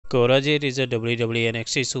Cora Jade is a WWE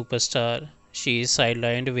NXT superstar. She is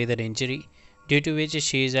sidelined with an injury, due to which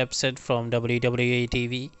she is absent from WWE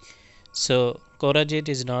TV. So, Cora Jade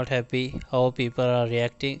is not happy how people are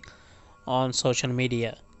reacting on social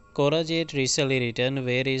media. Cora Jade recently written,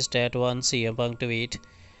 "Where is that one CM Punk tweet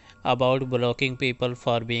about blocking people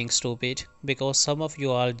for being stupid? Because some of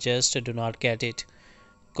you all just do not get it."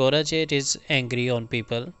 Cora Jade is angry on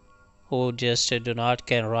people who just do not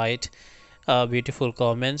can write beautiful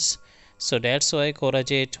comments. So that's why Cora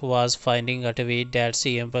Jade was finding a tweet that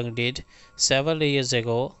CM Punk did several years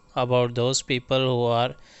ago about those people who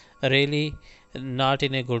are really not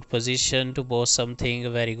in a good position to post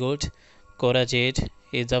something very good. Cora Jade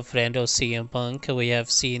is a friend of CM Punk. We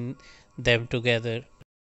have seen them together.